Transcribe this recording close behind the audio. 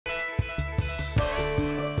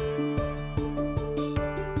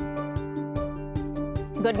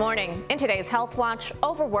Good morning. In today's Health Watch,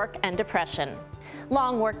 overwork and depression.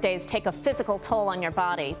 Long workdays take a physical toll on your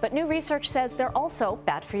body, but new research says they're also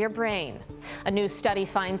bad for your brain. A new study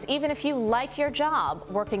finds even if you like your job,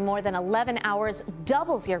 working more than 11 hours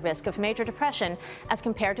doubles your risk of major depression as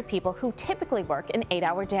compared to people who typically work an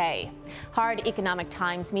 8-hour day. Hard economic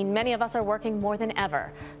times mean many of us are working more than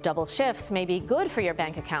ever. Double shifts may be good for your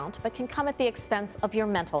bank account, but can come at the expense of your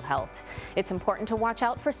mental health. It's important to watch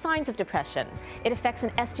out for signs of depression. It affects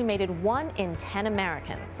an estimated 1 in 10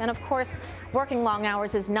 Americans. And of course, working long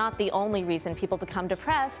hours is not the only reason people become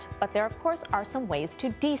depressed, but there of course are some ways to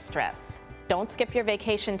de-stress. Don't skip your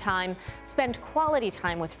vacation time, spend quality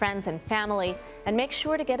time with friends and family, and make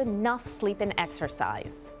sure to get enough sleep and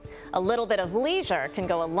exercise. A little bit of leisure can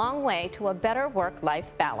go a long way to a better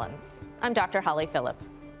work-life balance. I'm Dr. Holly Phillips.